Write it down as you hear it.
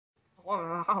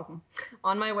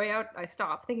On my way out, I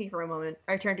stop, thinking for a moment.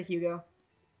 I turn to Hugo.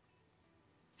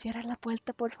 Cierra la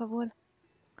puerta, por favor.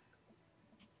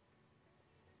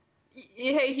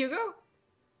 Hey, Hugo?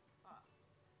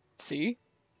 See?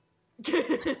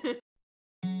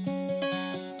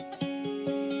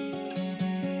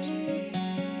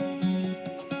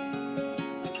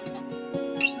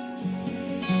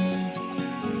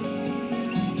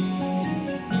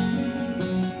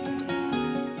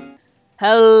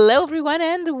 Hello, everyone,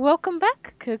 and welcome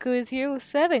back. Coco is here with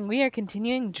Seven. We are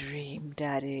continuing Dream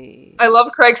Daddy. I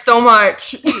love Craig so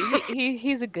much.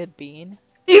 He's a good bean.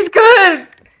 He's good!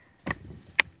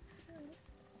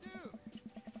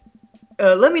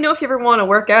 Let me know if you ever want to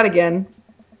work out again.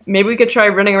 Maybe we could try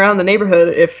running around the neighborhood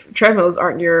if treadmills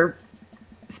aren't your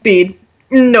speed.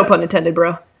 No pun intended,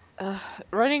 bro.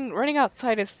 Running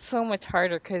outside is so much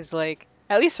harder because, like,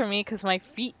 at least for me, because my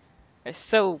feet are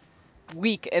so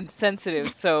weak and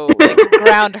sensitive, so like the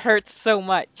ground hurts so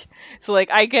much. So like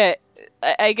I get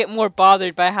more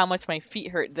bothered by how much my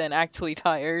feet hurt than actually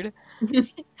tired.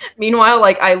 Meanwhile,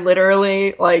 like, I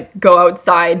literally, like, go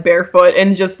outside barefoot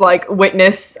and just, like,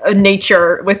 witness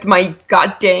nature with my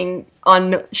goddamn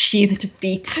unsheathed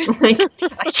feet. Like,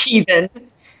 a heathen.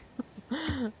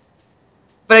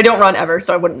 But I don't run ever,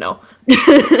 so I wouldn't know.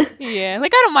 Yeah,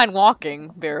 like I don't mind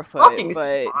walking barefoot, Walking's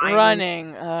but fine.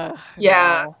 running,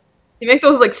 Yeah. no. You make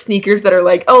those, like, sneakers that are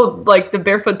like, oh, like, the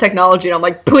barefoot technology, and I'm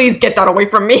like, please get that away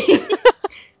from me.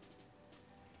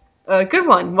 Good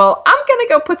one. Well, I'm gonna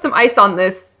go put some ice on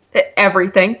this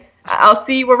everything. I'll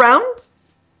see you around.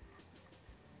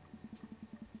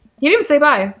 You didn't even say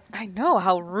bye. I know,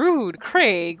 how rude,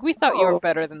 Craig. We thought you were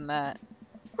better than that.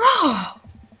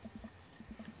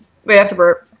 Wait, I have to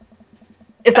burp.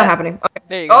 It's not happening. Okay.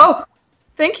 There you go. Oh,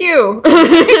 thank you.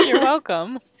 You're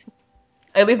welcome.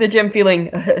 I leave the gym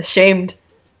feeling ashamed.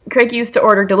 Craig used to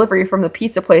order delivery from the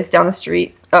pizza place down the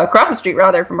street, across the street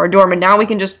rather, from our dorm, and now we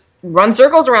can just run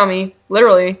circles around me,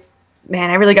 literally. Man,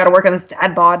 I really gotta work on this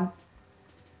dad bod.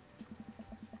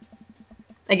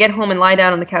 I get home and lie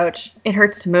down on the couch. It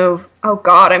hurts to move. Oh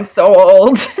god, I'm so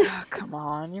old. Oh, come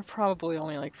on, you're probably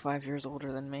only like 5 years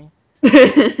older than me.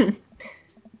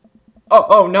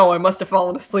 Oh no, I must have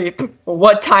fallen asleep.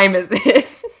 What time is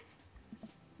it?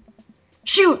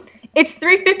 Shoot! It's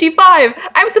 3:55!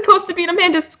 I'm supposed to be at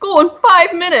Amanda's school in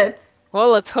 5 minutes! Well,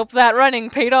 let's hope that running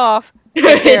paid off.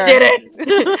 It did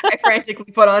it! I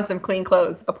frantically put on some clean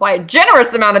clothes, apply a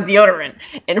generous amount of deodorant,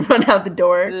 and run out the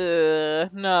door. No,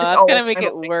 Just that's all gonna make over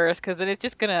it my worse, because then it's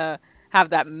just gonna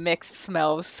have that mixed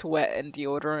smell of sweat and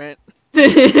deodorant.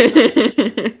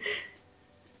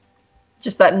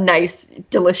 Just that nice,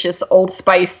 delicious Old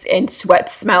Spice and sweat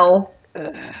smell.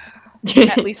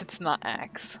 At least it's not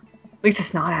Axe. At least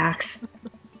it's not Axe.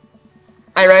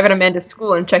 I arrive at Amanda's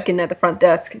school and check in at the front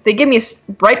desk. They give me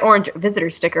a bright orange visitor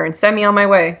sticker and send me on my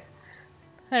way.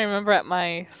 I remember at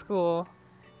my school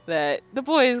that the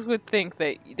boys would think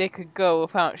that they could go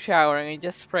without showering and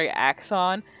just spray Axe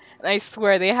on. And I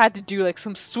swear they had to do like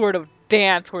some sort of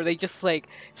dance where they just like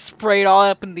spray it all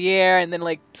up in the air and then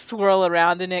like swirl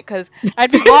around in it. Cause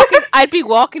I'd be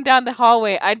walking down the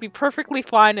hallway, I'd be perfectly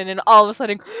fine, and then all of a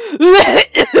sudden,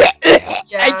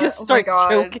 I just start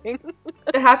choking.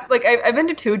 Like I've been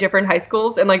to 2 different high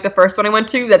schools, and like the first one I went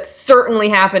to, that certainly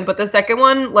happened. But the second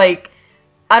one, like,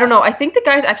 I don't know. I think the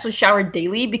guys actually showered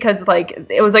daily because like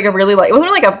it was like a really it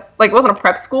wasn't it wasn't a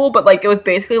prep school, but like it was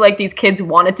basically like these kids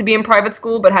wanted to be in private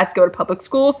school but had to go to public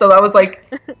school, so that was like,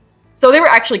 so they were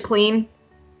actually clean.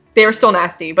 They were still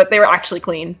nasty, but they were actually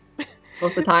clean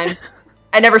most of the time.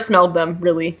 I never smelled them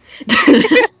really.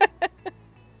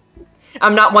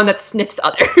 I'm not one that sniffs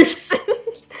others.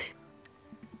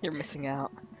 You're missing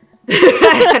out.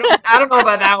 I don't know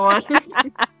about that one.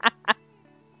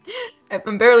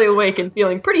 I'm barely awake and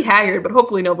feeling pretty haggard, but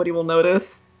hopefully nobody will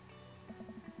notice.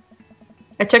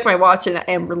 I check my watch and I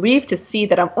am relieved to see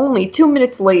that I'm only 2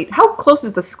 minutes late. How close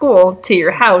is the school to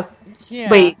your house? Yeah.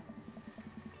 Wait,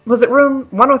 was it room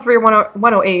 103 or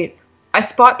 108? I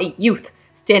spot a youth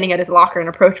standing at his locker and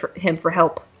approach him for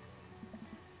help.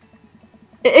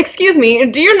 Excuse me,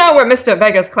 do you know where Mr.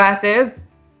 Vega's class is?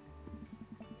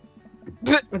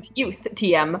 The youth,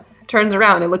 TM, turns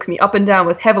around and looks me up and down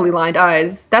with heavily lined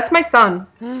eyes. That's my son.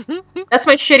 That's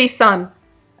my shitty son.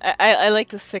 I like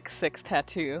the 666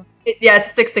 tattoo. Yeah,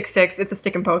 it's 666. It's a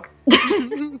stick and poke.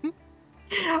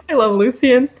 I love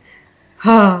Lucian.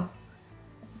 Come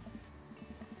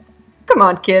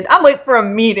on, kid. I'm late for a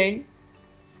meeting.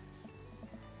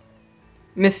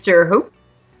 Mr. who?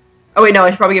 Oh, wait, no. I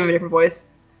should probably give him a different voice.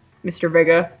 Mr.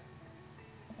 Vega.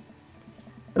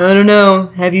 I don't know.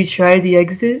 Have you tried the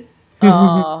exit?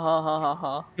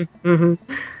 Oh,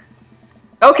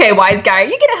 Okay, wise guy, are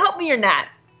you gonna help me or not?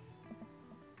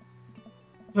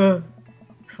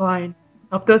 Fine.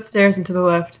 Up those stairs and to the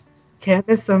left. Can't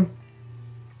miss them.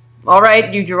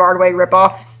 Alright, you Gerard Way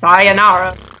ripoff.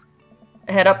 Sayonara.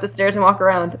 I head up the stairs and walk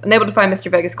around, unable to find Mr.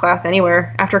 Vega's class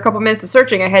anywhere. After a couple minutes of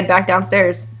searching, I head back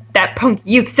downstairs. That punk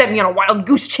youth sent me on a wild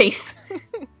goose chase.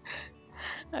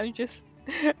 I'm just,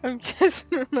 I'm just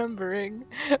remembering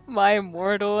my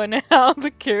immortal and how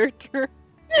the character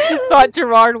thought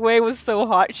Gerard Way was so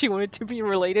hot she wanted to be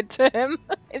related to him.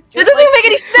 It's That just doesn't like, even make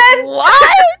any sense!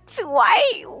 what?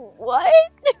 Why? What?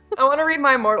 I want to read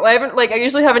my Immortal. I haven't, like, I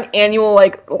usually have an annual,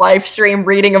 like, live stream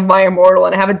reading of my Immortal,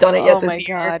 and I haven't done it yet Oh this my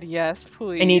year. god, yes,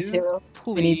 please. I need to.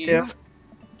 Please. I need to.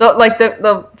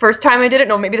 The first time I did it,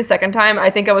 no, maybe the second time, I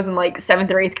think I was in, like,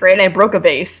 7th or 8th grade, and I broke a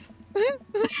vase.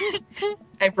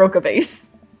 I broke a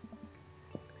vase.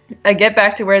 I get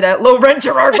back to where that low-rent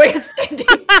Gerard Way is standing,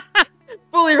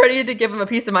 fully ready to give him a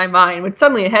piece of my mind, when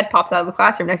suddenly a head pops out of the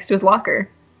classroom next to his locker.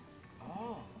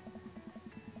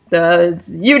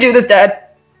 You do this, Dad.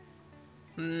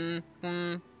 I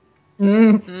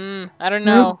don't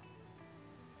know.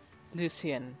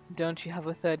 Lucien, don't you have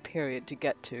a third period to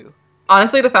get to?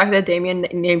 Honestly, the fact that Damien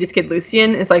named his kid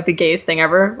Lucien is like the gayest thing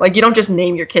ever. Like, you don't just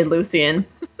name your kid Lucien.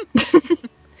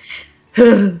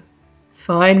 Fine,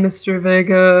 Mr.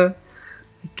 Vega.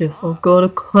 I guess I'll go to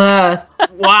class.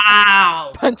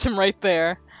 Wow! Punch him right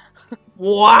there.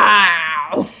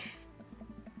 Wow!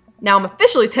 Now I'm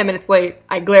officially 10 minutes late.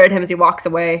 I glare at him as he walks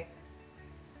away.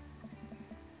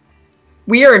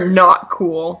 We are not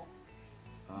cool.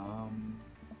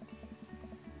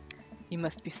 You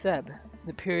must be Seb.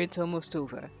 The period's almost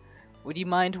over. Would you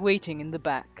mind waiting in the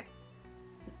back?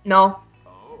 No.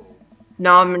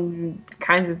 No, I'm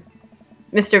kind of...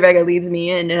 Mr. Vega leads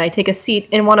me in, and I take a seat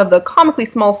in one of the comically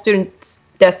small students'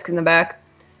 desks in the back.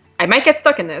 I might get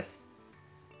stuck in this.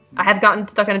 I have gotten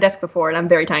stuck on a desk before, and I'm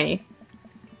very tiny.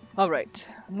 Alright,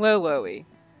 where were we?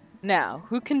 Now,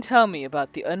 who can tell me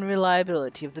about the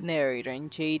unreliability of the narrator in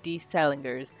J.D.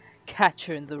 Salinger's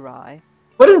Catcher in the Rye?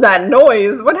 What is that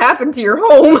noise? What happened to your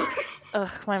home? Ugh,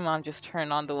 my mom just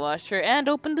turned on the washer and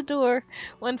opened the door.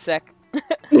 One sec.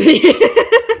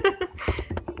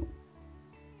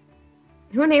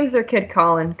 Who names their kid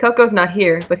Colin? Coco's not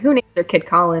here, but who names their kid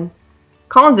Colin?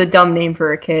 Colin's a dumb name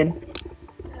for a kid.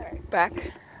 Alright,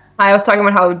 back. I was talking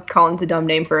about how Colin's a dumb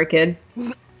name for a kid.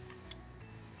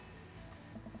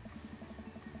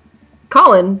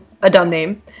 Colin, a dumb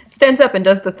name, stands up and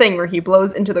does the thing where he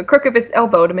blows into the crook of his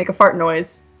elbow to make a fart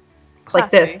noise.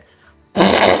 Like this.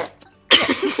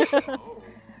 The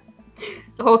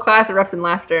whole class erupts in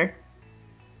laughter.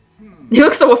 He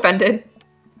looks so offended.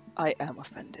 I am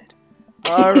offended.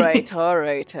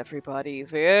 Alright, everybody.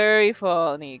 Very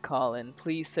funny, Colin.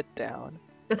 Please sit down.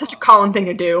 That's such a Colin thing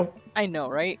to do. I know,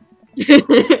 right?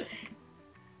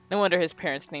 No wonder his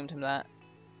parents named him that.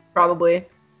 Probably.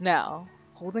 Now,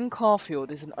 Holden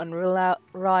Caulfield is an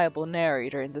unreliable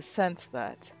narrator in the sense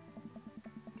that...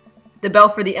 The bell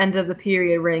for the end of the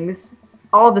period rings.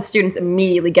 All of the students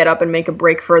immediately get up and make a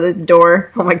break for the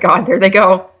door. Oh my god, there they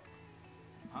go.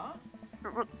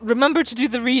 Remember to do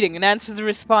the reading and answer the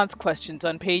response questions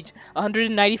on page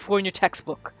 194 in your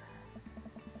textbook.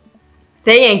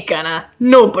 They ain't gonna.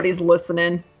 Nobody's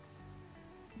listening.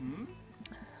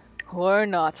 Or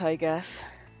not, I guess.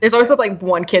 There's always like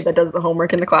one kid that does the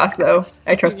homework in the class, though.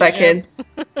 I trust that kid.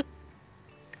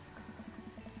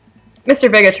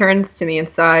 Mr. Vega turns to me and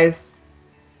sighs.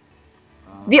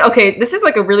 Okay, this is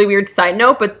like a really weird side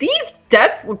note, but these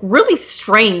desks look really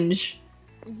strange.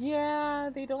 Yeah,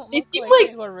 they don't They look seem like like-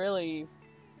 they were really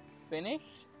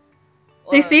finished.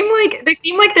 They Or- seem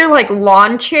like they're like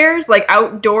lawn chairs, like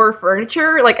outdoor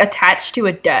furniture, like attached to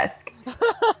a desk.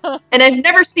 And I've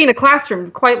never seen a classroom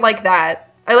quite like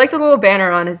that. I like the little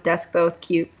banner on his desk, though. It's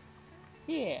cute.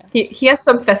 Yeah. He has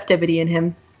some festivity in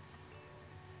him.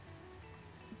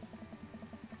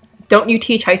 Don't you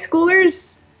teach high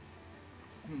schoolers?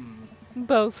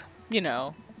 Both, you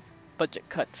know, budget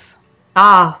cuts.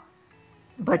 Ah,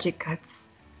 budget cuts.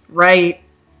 Right.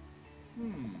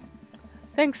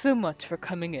 Thanks so much for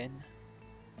coming in.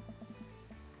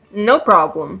 No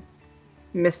problem,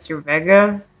 Mr.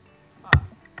 Vega.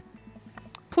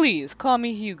 Please, call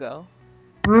me Hugo.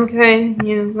 Okay,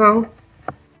 Hugo.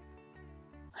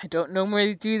 I don't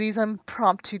normally do these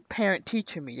impromptu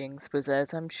parent-teacher meetings, but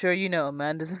as I'm sure you know,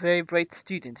 Amanda's a very bright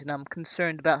student, and I'm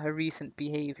concerned about her recent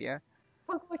behavior.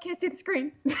 Oh, I can't see the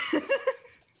screen.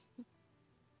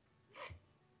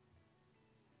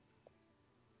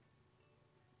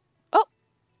 Oh!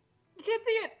 I can't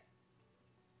see it.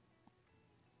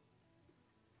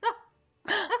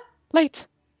 Light!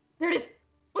 There it is.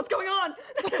 What's going on?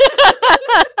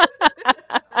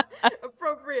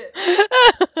 Appropriate.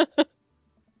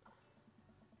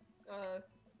 Uh,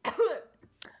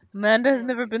 Amanda has let's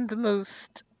never see. been the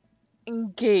most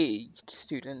engaged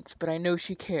student, but I know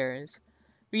she cares.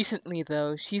 Recently,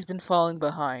 though, she's been falling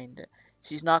behind.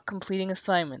 She's not completing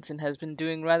assignments and has been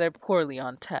doing rather poorly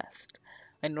on tests.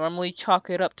 I normally chalk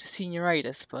it up to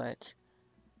senioritis, but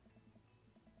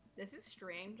This is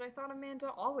strange. I thought Amanda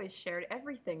always shared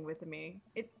everything with me.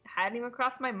 It hadn't even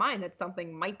crossed my mind that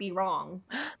something might be wrong.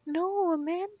 no,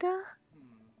 Amanda.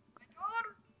 My God.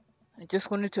 I just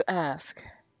wanted to ask,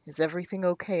 is everything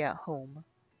okay at home?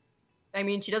 I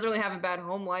mean, she doesn't really have a bad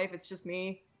home life. It's just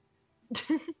me.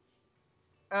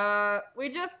 We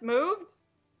just moved.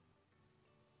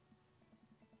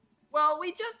 Well,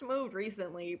 we just moved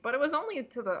recently, but it was only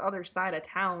to the other side of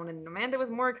town, and Amanda was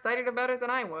more excited about it than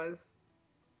I was.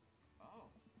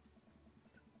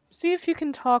 See if you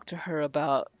can talk to her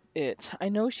about it. I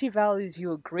know she values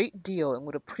you a great deal and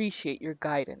would appreciate your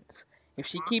guidance. If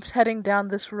she Huh? keeps heading down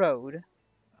this road,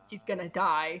 She's gonna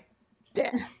die.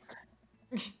 death.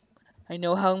 I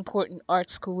know how important art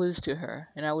school is to her,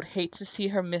 and I would hate to see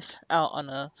her miss out on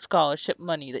a scholarship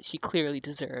money that she clearly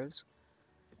deserves.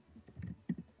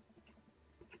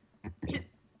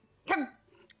 Come.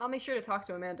 I'll make sure to talk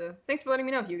to Amanda. Thanks for letting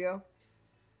me know, Hugo.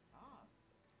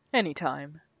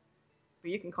 Anytime.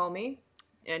 But you can call me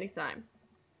anytime.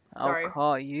 I'll Sorry.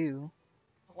 call you.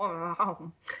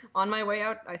 On my way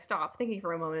out, I stopped, thinking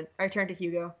for a moment. I turned to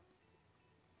Hugo.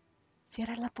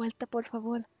 Cierra la puerta, por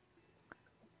favor.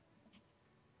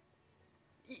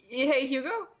 Hey,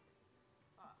 Hugo?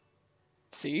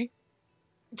 See?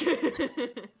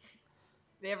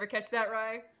 They ever catch that,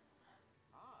 Rye?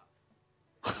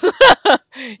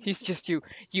 He's just you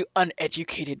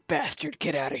uneducated bastard.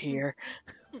 Get out of here.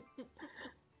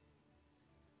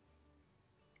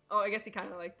 Oh, I guess he kind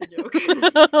of liked the joke.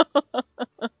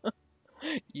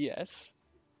 Yes.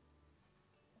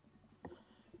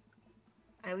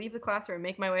 I leave the classroom and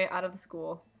make my way out of the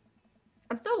school.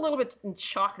 I'm still a little bit in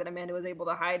shock that Amanda was able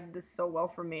to hide this so well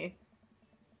from me.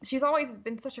 She's always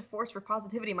been such a force for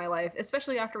positivity in my life,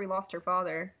 especially after we lost her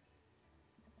father.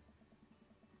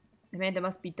 Amanda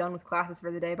must be done with classes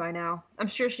for the day by now. I'm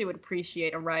sure she would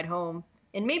appreciate a ride home,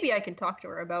 and maybe I can talk to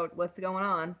her about what's going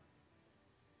on.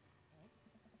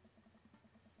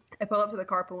 I pull up to the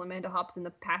carpool. Amanda hops in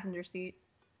the passenger seat.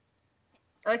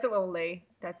 I like the little lei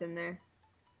that's in there.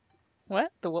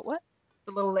 What? The what?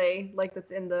 The little lei, like that's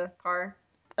in the car.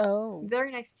 Oh.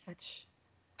 Very nice touch.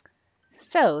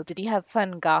 So, did you have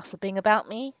fun gossiping about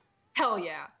me? Hell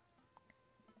yeah.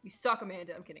 You suck,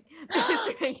 Amanda. I'm kidding.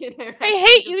 Mr. Bacon, I I actually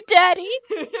hate you, Daddy.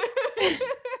 just.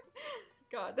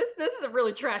 God, this is a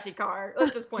really trashy car.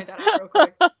 Let's just point that out real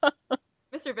quick.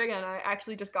 Mr. Big and I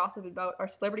actually just gossiped about our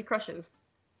celebrity crushes.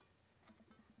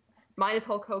 Mine is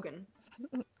Hulk Hogan.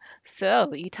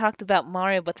 So, you talked about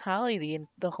Mario Batali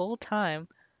the whole time.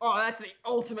 Oh, that's the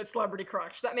ultimate celebrity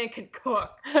crush. That man can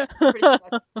cook. I'm pretty sure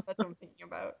that's what I'm thinking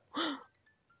about.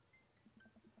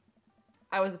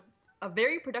 I was a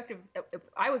very productive.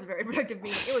 I was a very productive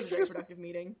meeting. It was a very productive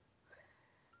meeting.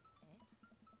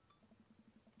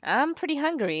 I'm pretty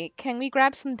hungry. Can we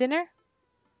grab some dinner?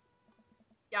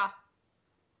 Yeah,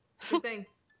 sure thing.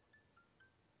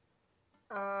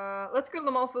 Let's go to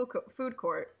the mall food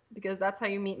court because that's how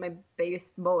you meet my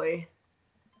biggest boy.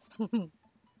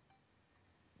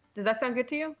 Does that sound good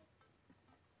to you?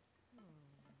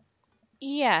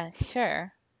 Yeah,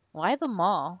 sure. Why the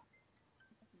mall?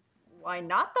 Why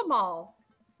not the mall?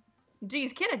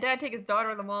 Geez, can't a dad take his daughter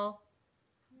to the mall?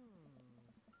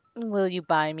 Will you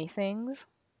buy me things?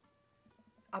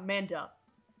 Amanda,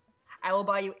 I will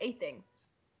buy you a thing.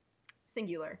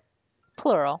 Singular.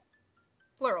 Plural.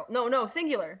 Plural. No,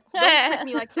 singular. Don't trick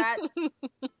me like that.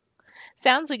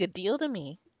 Sounds like a deal to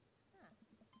me.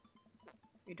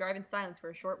 We drive in silence for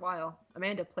a short while.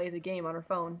 Amanda plays a game on her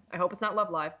phone. I hope it's not Love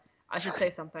Live. I should say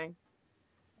something.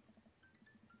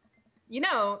 You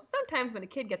know, sometimes when a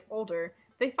kid gets older,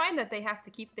 they find that they have to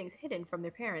keep things hidden from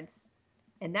their parents.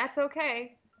 And that's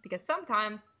okay, because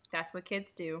sometimes that's what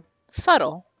kids do.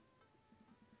 Subtle.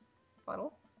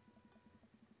 Fuddle.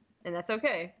 And that's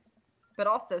okay. But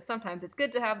also, sometimes it's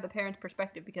good to have the parent's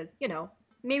perspective because, you know,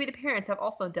 maybe the parents have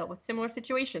also dealt with similar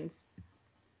situations.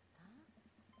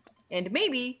 And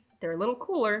maybe they're a little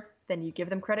cooler than you give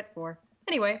them credit for.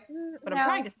 Anyway, what I'm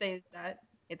trying to say is that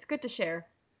it's good to share.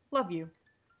 Love you.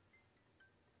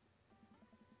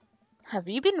 Have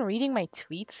you been reading my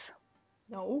tweets?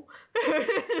 No.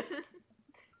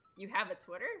 You have a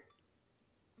Twitter?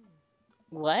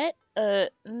 What?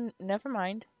 Never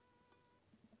mind.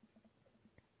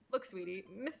 Look, sweetie,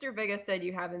 Mr. Vega said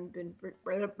you haven't been.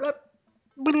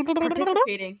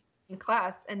 participating in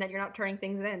class and that you're not turning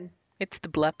things in. It's the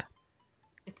blep.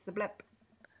 It's the blip.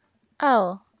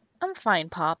 Oh, I'm fine,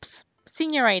 Pops.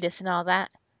 Senioritis and all that.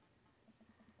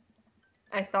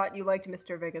 I thought you liked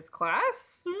Mr. Vega's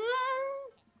class.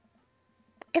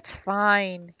 It's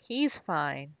fine. He's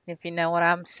fine, if you know what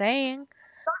I'm saying.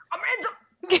 Amanda,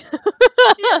 he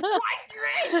is twice your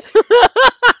age.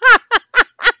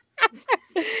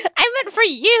 I meant for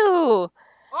you!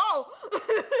 Oh.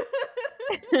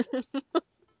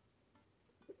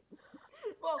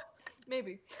 Well,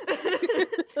 maybe.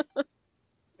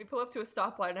 We pull up to a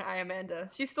stoplight and I Amanda.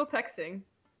 She's still texting.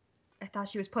 I thought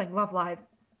she was playing Love Live.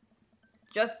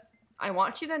 Just, I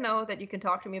want you to know that you can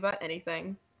talk to me about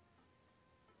anything.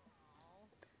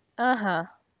 Uh-huh.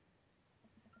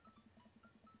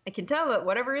 I can tell that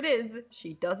whatever it is,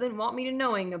 she doesn't want me to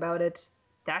knowing about it.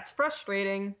 That's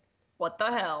frustrating. What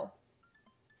the hell?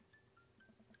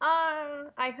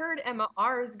 I heard Emma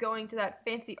R is going to that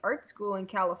fancy art school in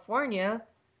California.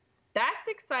 That's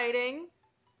exciting.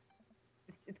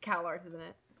 It's Cal Arts, isn't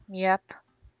Yep.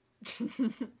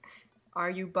 it? Are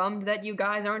you bummed that you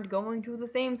guys aren't going to the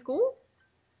same school?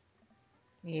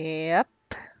 Yep.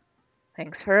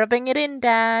 Thanks for rubbing it in,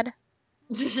 Dad.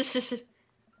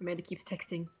 Amanda keeps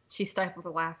texting. She stifles a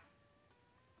laugh.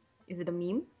 Is it a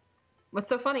meme? What's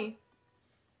so funny?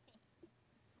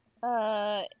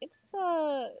 I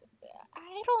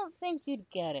don't think you'd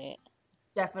get it. It's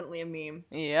definitely a meme.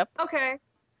 Yep. Okay.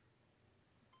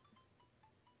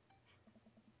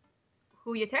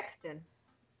 Who you texting?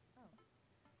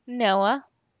 Noah.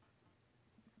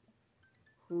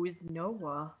 Who's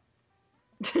Noah?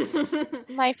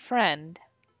 My friend.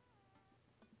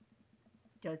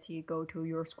 Does he go to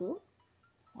your school?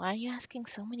 Why are you asking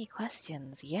so many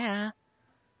questions? Yeah.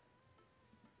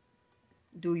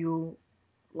 Do you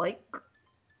like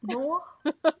Noah?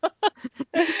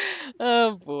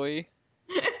 Oh boy.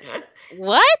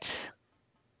 What?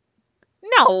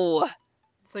 No!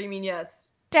 So you mean yes?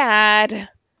 Dad!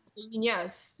 So you mean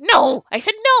yes? No! I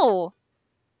said no!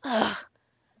 Ugh.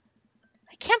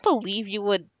 I can't believe you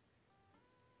would.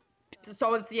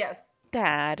 So it's yes.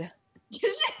 Dad.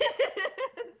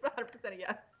 It's 100% a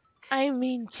yes. I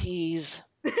mean, jeez.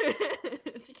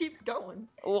 She keeps going.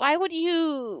 Why would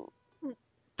you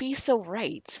be so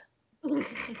right?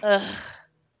 Ugh.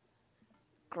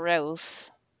 Gross.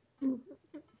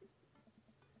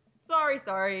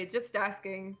 Sorry. Just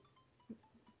asking.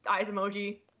 Eyes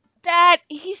emoji. Dad,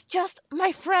 he's just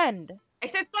my friend. I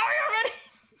said sorry already.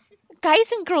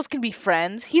 Guys and girls can be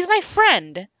friends. He's my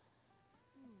friend.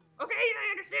 Okay,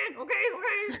 I understand. Okay.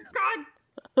 God.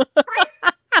 Christ.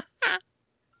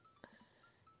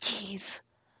 Jeez.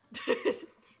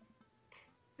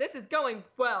 This is going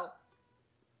well.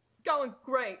 It's going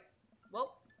great.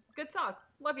 Well, good talk.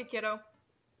 Love you, kiddo.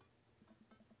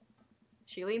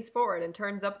 She leans forward and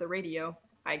turns up the radio.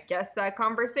 I guess that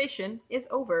conversation is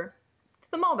over. To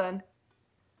the mall then.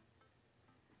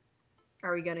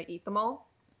 Are we gonna eat them all?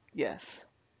 Yes.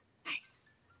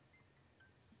 Nice.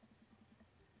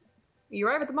 We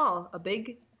arrive at the mall, a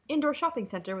big indoor shopping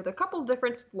center with a couple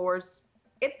different floors.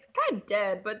 It's kind of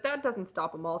dead, but that doesn't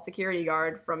stop a mall security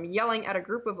guard from yelling at a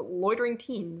group of loitering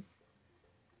teens.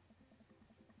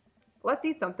 Let's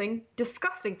eat something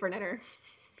disgusting for dinner.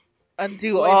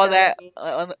 Undo What all does that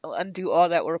that. Undo all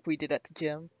that work we did at the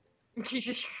gym.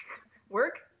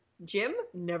 Work? Gym?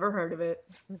 Never heard of it.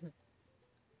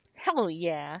 Hell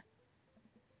yeah.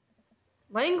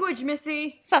 Language,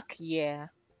 Missy! Fuck yeah.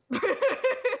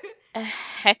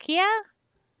 Heck yeah?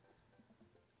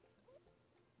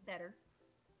 Better.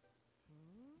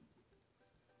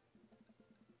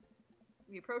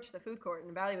 We approach the food court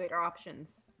and evaluate our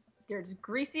options. There's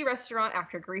greasy restaurant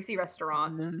after greasy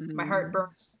restaurant. My heart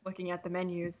burns just looking at the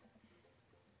menus.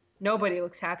 Nobody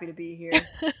looks happy to be here.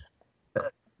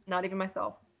 Not even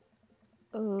myself.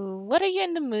 Ooh, what are you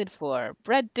in the mood for?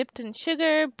 Bread dipped in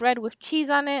sugar, bread with cheese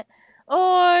on it?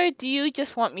 Or do you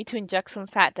just want me to inject some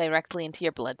fat directly into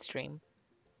your bloodstream?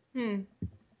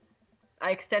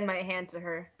 I extend my hand to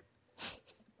her.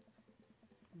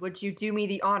 Would you do me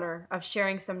the honor of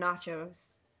sharing some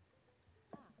nachos?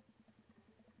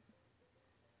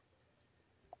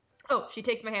 Oh, she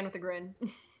takes my hand with a grin.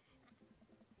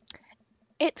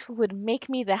 It would make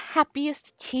me the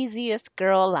happiest, cheesiest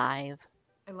girl alive.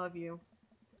 I love you.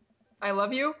 I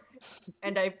love you,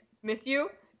 and I miss you,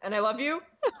 and I love you.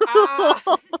 Ah!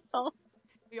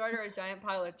 We order a giant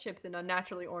pile of chips and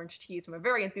unnaturally orange cheese from a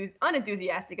very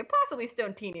unenthusiastic and possibly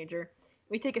stoned teenager.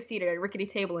 We take a seat at a rickety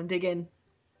table and dig in.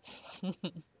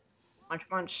 Munch,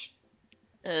 munch.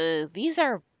 These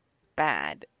are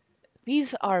bad.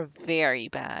 These are very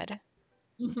bad.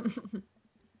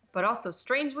 but also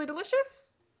strangely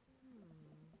delicious.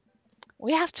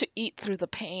 We have to eat through the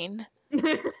pain.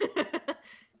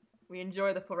 We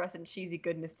enjoy the fluorescent cheesy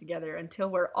goodness together until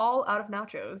we're all out of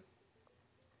nachos.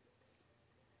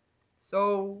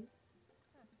 So,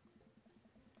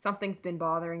 something's been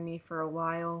bothering me for a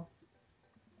while.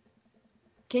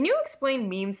 Can you explain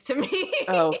memes to me?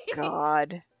 Oh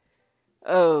God.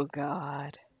 Oh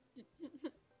God.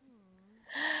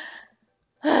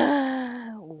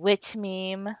 Which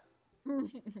meme?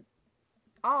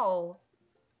 all,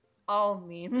 all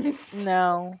memes.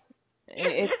 No,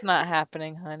 it's not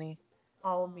happening, honey.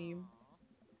 All memes.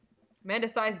 Amanda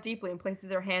sighs deeply and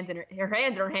places her hands in her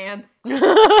hands in her hands.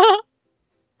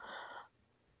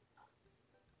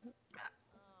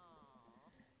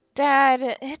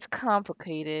 Dad, it's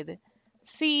complicated.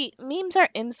 See, memes are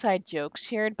inside jokes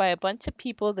shared by a bunch of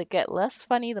people that get less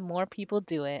funny the more people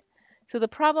do it. So the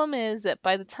problem is that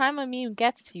by the time a meme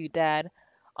gets to you, Dad,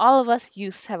 all of us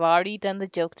youths have already done the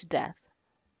joke to death.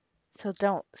 So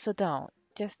don't.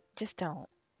 Just don't.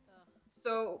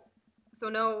 So, so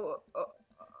no,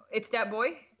 it's that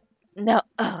boy. No,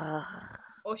 ugh.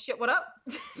 Oh shit, what up?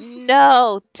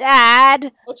 No,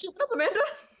 Dad! Oh shit, what up, Amanda?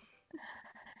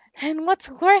 And what's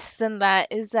worse than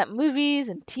that is that movies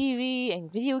and TV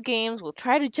and video games will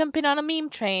try to jump in on a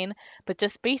meme train, but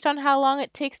just based on how long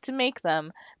it takes to make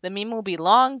them, the meme will be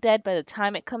long dead by the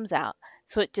time it comes out.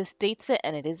 So it just dates it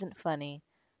and it isn't funny.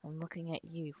 I'm looking at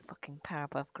you, fucking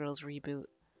Powerpuff Girls reboot.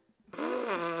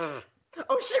 Oh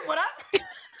shit, what up?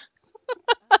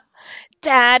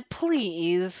 Dad,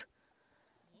 please!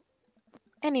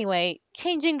 Anyway,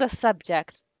 changing the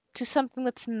subject to something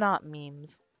that's not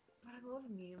memes. But I love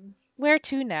memes. Where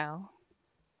to now?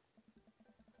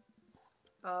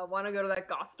 Wanna go to that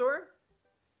goth store?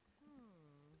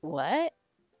 What?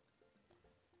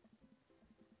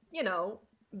 You know,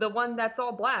 the one that's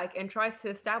all black and tries to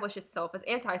establish itself as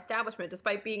anti-establishment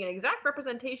despite being an exact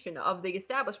representation of the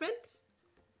establishment.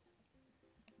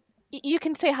 You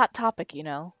can say Hot Topic, you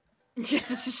know.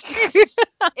 It's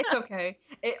okay.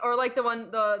 Or like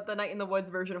the Night in the Woods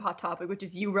version of Hot Topic, which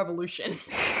is You Revolution.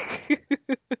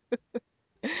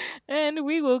 And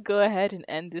we will go ahead and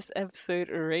end this episode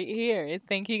right here.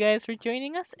 Thank you guys for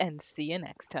joining us and see you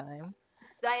next time.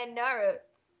 Sayonara.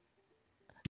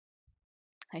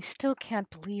 I still can't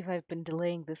believe I've been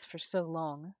delaying this for so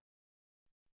long.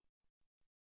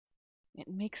 It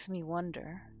makes me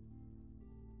wonder.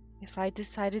 If I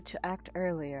decided to act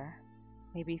earlier,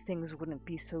 maybe things wouldn't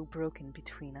be so broken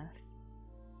between us.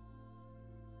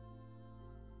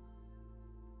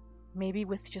 Maybe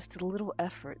with just a little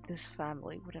effort, this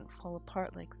family wouldn't fall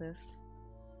apart like this.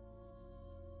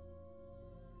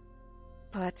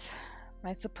 But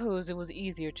I suppose it was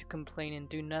easier to complain and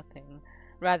do nothing,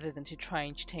 rather than to try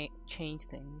and change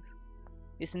things.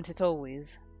 Isn't it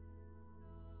always?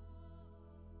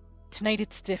 Tonight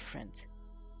it's different.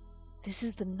 This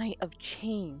is the night of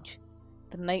change,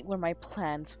 the night where my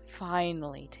plans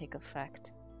finally take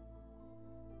effect.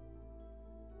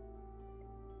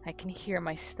 I can hear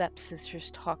my stepsisters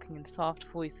talking in soft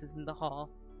voices in the hall.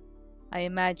 I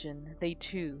imagine they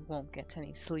too won't get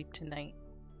any sleep tonight.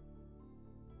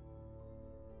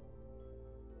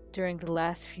 During the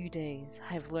last few days,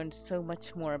 I've learned so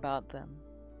much more about them.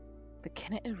 But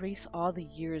can it erase all the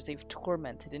years they've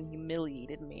tormented and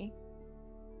humiliated me?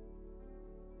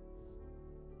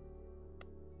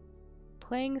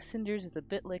 Playing Cinders is a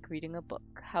bit like reading a book.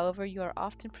 However, you are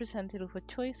often presented with a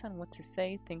choice on what to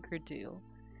say, think, or do.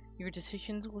 Your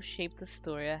decisions will shape the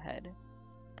story ahead.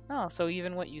 Oh, so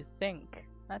even what you think.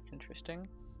 That's interesting.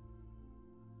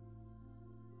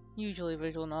 Usually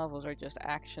visual novels are just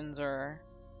actions or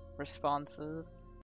responses.